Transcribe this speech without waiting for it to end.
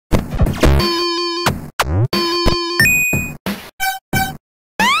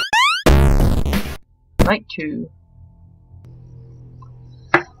2.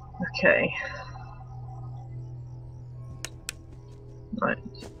 Okay. Right.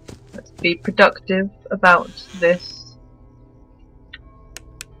 Let's be productive about this.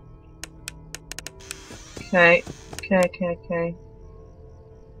 Okay. Okay.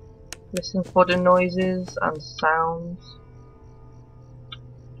 Listen for the noises and sounds.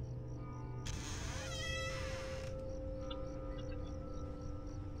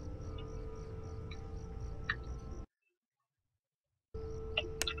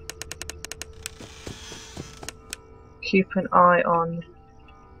 Keep an eye on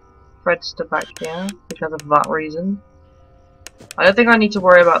Fredster back here because of that reason. I don't think I need to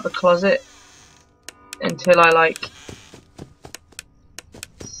worry about the closet until I like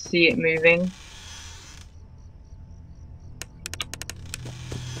see it moving.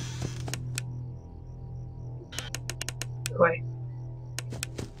 Wait.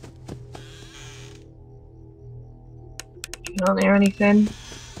 Not hear anything.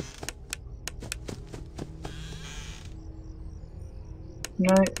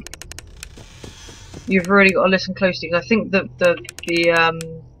 No. You've really got to listen closely because I think that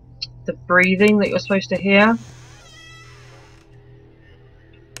the breathing that you're supposed to hear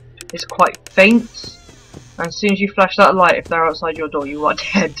is quite faint. And as soon as you flash that light, if they're outside your door, you are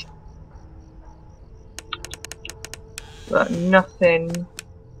dead. But nothing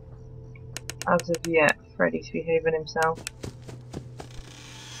as of yet. Freddy's behaving himself.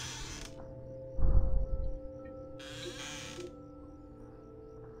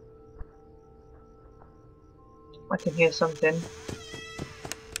 I can hear something.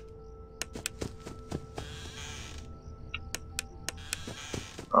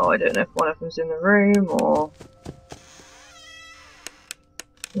 Oh, I don't know if one of them's in the room or...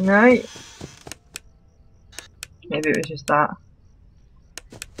 No. Maybe it was just that.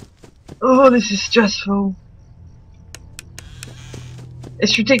 Oh, this is stressful.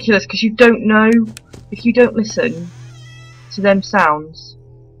 It's ridiculous because you don't know, if you don't listen to them sounds,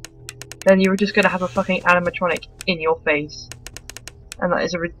 then you're just going to have a fucking animatronic in your face. And that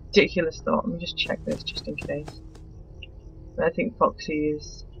is a ridiculous thought. Let me just check this just in case. I don't think Foxy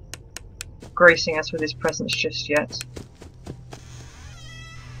is gracing us with his presence just yet.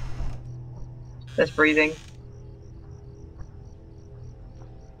 There's breathing.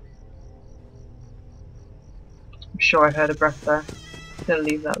 I'm sure I heard a breath there. I'm gonna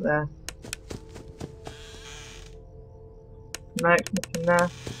leave that there. No, nothing there.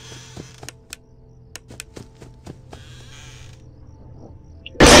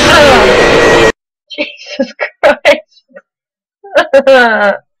 Jesus Christ!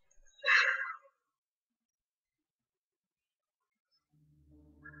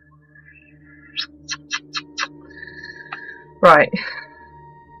 Right.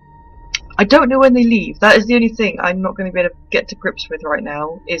 I don't know when they leave. That is the only thing I'm not going to be able to get to grips with right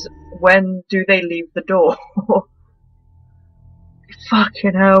now, is when do they leave the door?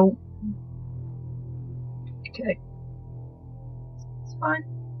 Fucking hell. Okay. It's fine.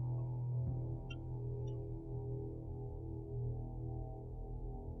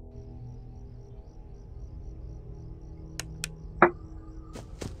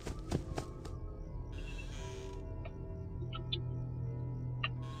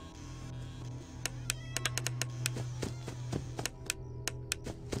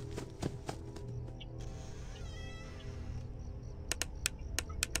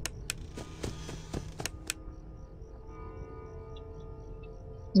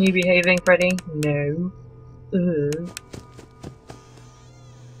 You behaving, Freddy? No.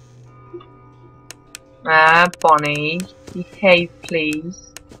 Ah, Bonnie. Behave,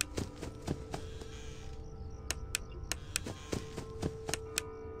 please.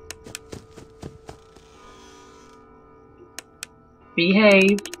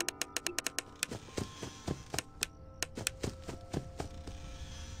 Behave.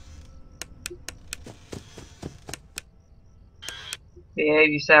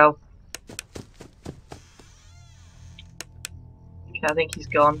 Behave yourself. Okay, I think he's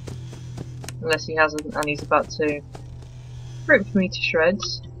gone. Unless he hasn't and he's about to rip me to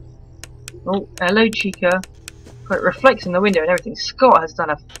shreds. Oh, hello Chica. God, it reflects in the window and everything. Scott has done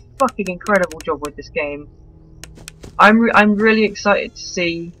a fucking incredible job with this game. I'm really excited to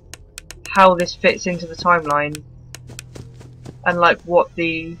see how this fits into the timeline. And like what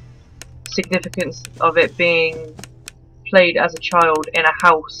the significance of it being played as a child in a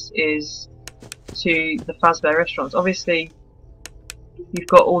house is to the Fazbear restaurants. Obviously, you've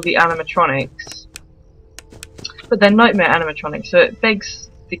got all the animatronics, but they're nightmare animatronics, so it begs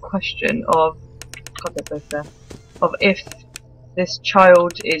the question of, God, they're both there, of if this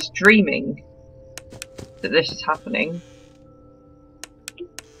child is dreaming that this is happening.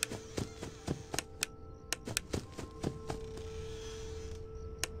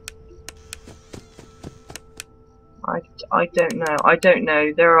 I don't know. I don't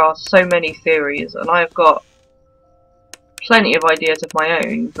know. There are so many theories, and I've got plenty of ideas of my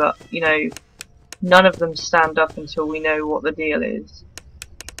own, but, you know, none of them stand up until we know what the deal is.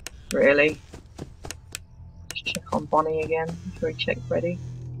 Really. Just check on Bonnie again before we check Freddy.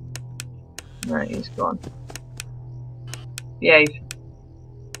 No, he's gone. Behave.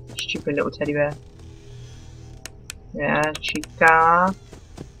 Stupid little teddy bear. Yeah, chica.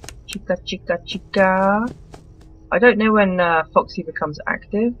 Chica, chica, chica. I don't know when Foxy becomes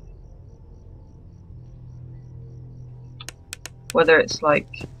active. Whether it's like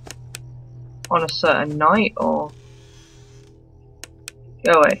on a certain night or...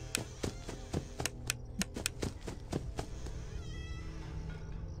 Go away.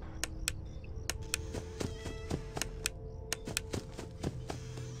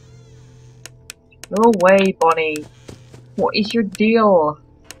 Go away, Bonnie. What is your deal?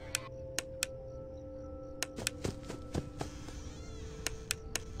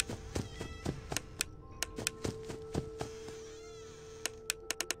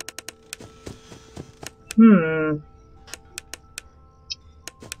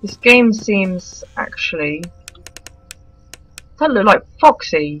 This game seems actually... That look like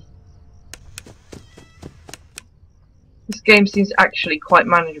Foxy. This game seems actually quite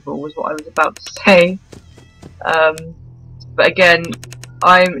manageable, was what I was about to say. But again,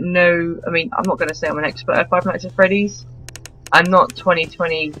 I'm not going to say I'm an expert at Five Nights at Freddy's. I'm not 20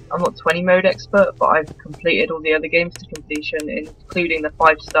 mode expert, but I've completed all the other games to completion, including the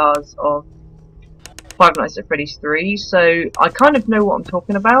 5 stars of Five Nights at Freddy's 3, so I kind of know what I'm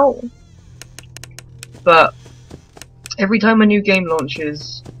talking about. But every time a new game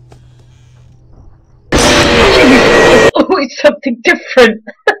launches, it's always something different.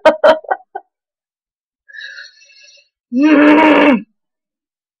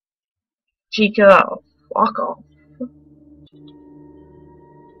 Chica, fuck off.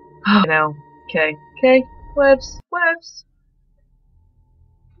 Now, okay, webs.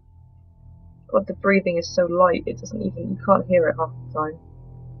 God, the breathing is so light, it doesn't even, you can't hear it half the time.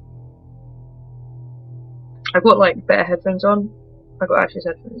 I've got like better headphones on. I've got Ash's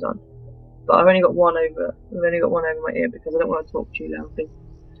headphones on. But I've only got one over my ear because I don't want to talk too loudly.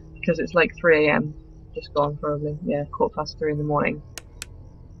 Because it's like 3 AM. Just gone probably. Yeah, 3:15 in the morning.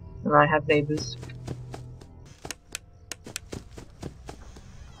 And I have neighbours.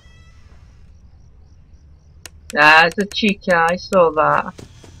 Ah, it's a chica, I saw that.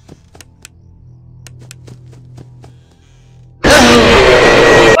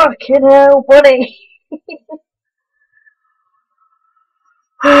 Fucking hell, buddy!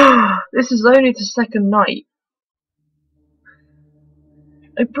 This is only the second night.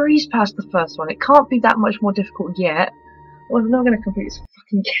 I breezed past the first one. It can't be that much more difficult yet. Well, I'm not going to complete this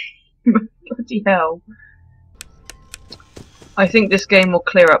fucking game. Bloody hell. I think this game will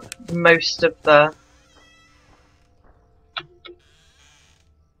clear up most of the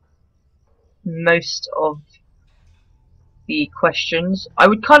questions. I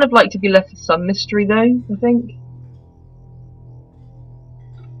would kind of like to be left with some mystery though, I think.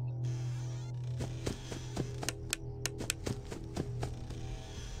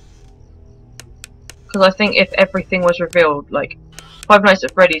 Because I think if everything was revealed, like Five Nights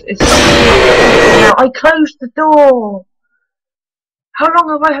at Freddy's, it's now I closed the door. How long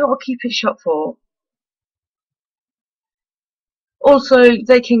have I got to keep it shut for? Also,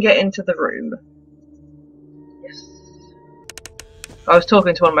 they can get into the room. Yes. I was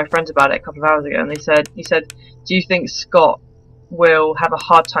talking to one of my friends about it a couple of hours ago, and he said, "Do you think Scott will have a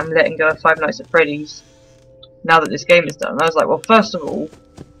hard time letting go of Five Nights at Freddy's now that this game is done?" And I was like, "Well, first of all,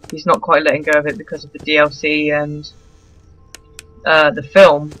 he's not quite letting go of it because of the DLC and the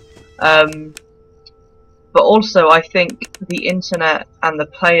film. But also, I think the internet and the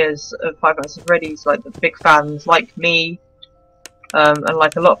players of Five Nights at Freddy's, like the big fans like me, and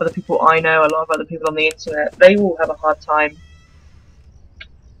like a lot of other people I know, a lot of other people on the internet, they will have a hard time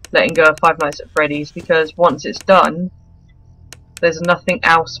letting go of Five Nights at Freddy's because once it's done, there's nothing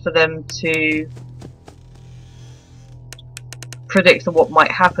else for them to predict what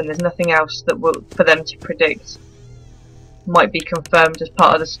might happen. There's nothing else that will for them to predict might be confirmed as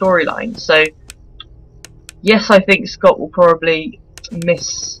part of the storyline. So yes, I think Scott will probably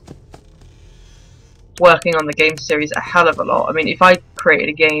miss working on the game series a hell of a lot. I mean, if I created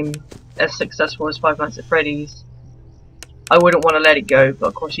a game as successful as Five Nights at Freddy's, I wouldn't want to let it go, but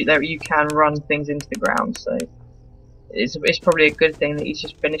of course you can run things into the ground, so it's probably a good thing that he's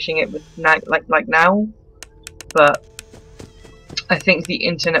just finishing it with now. but I think the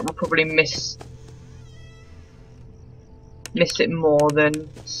internet will probably miss it more than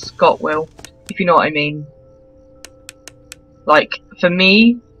Scott will, if you know what I mean. Like, for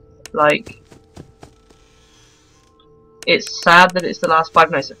me, like, it's sad that it's the last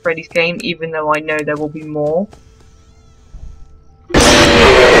Five Nights at Freddy's game, even though I know there will be more.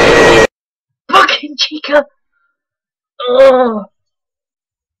 Fucking Chica! Ugh!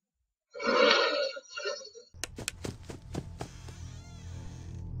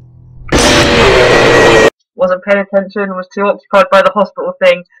 Wasn't paying attention, was too occupied by the hospital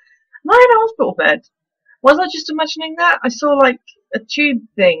thing. Am I in a hospital bed? Was I just imagining that? I saw like a tube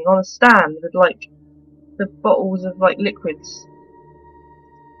thing on a stand with like the bottles of like liquids.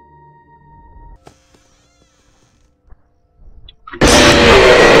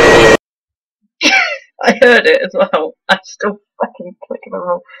 I heard it as well. I still fucking clicked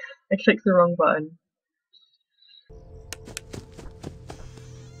the wrong button.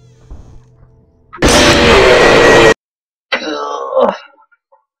 Ugh.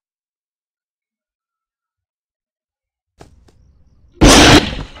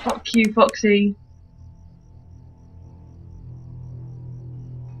 Fuck you, Foxy.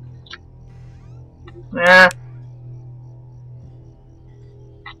 Ah.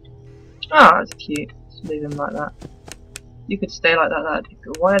 Ah, that's cute. Just leave him like that. You could stay like that, that'd be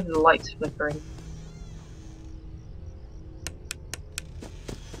good. Why are the lights flickering?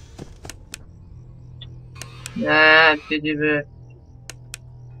 Nah, did you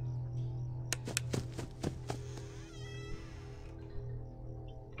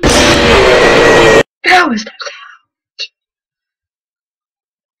How was that?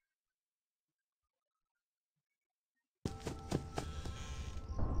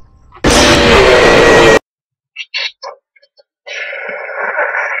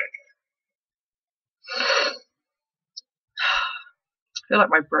 I feel like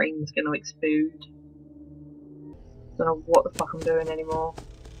my brain's gonna explode. Don't know what the fuck I'm doing anymore.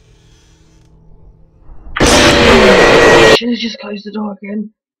 Should have just closed the door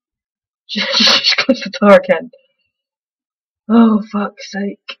again. Should have just closed the door again. Oh, fuck's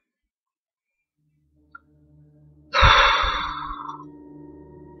sake.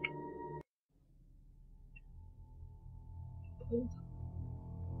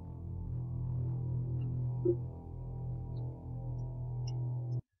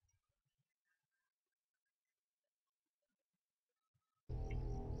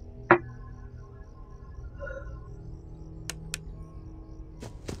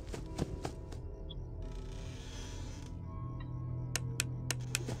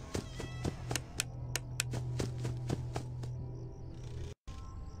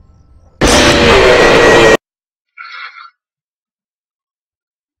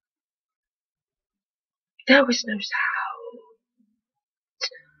 There was no sound.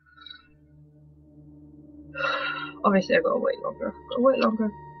 Obviously, I've got to wait longer. I've got to wait longer.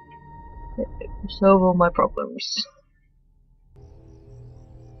 It will solve all my problems.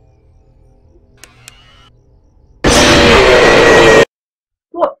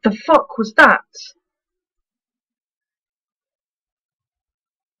 What the fuck was that?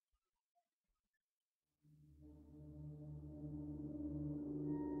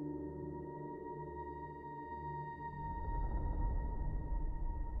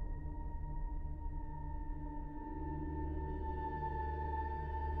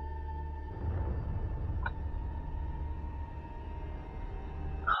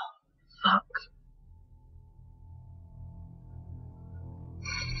 Fuck.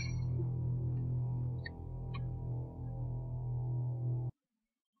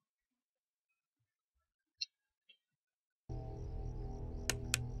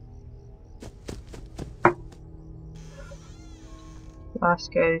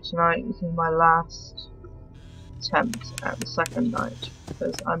 Last go tonight. This is my last attempt at the second night,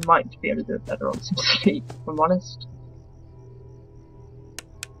 because I might be able to do it better on some sleep, if I'm honest.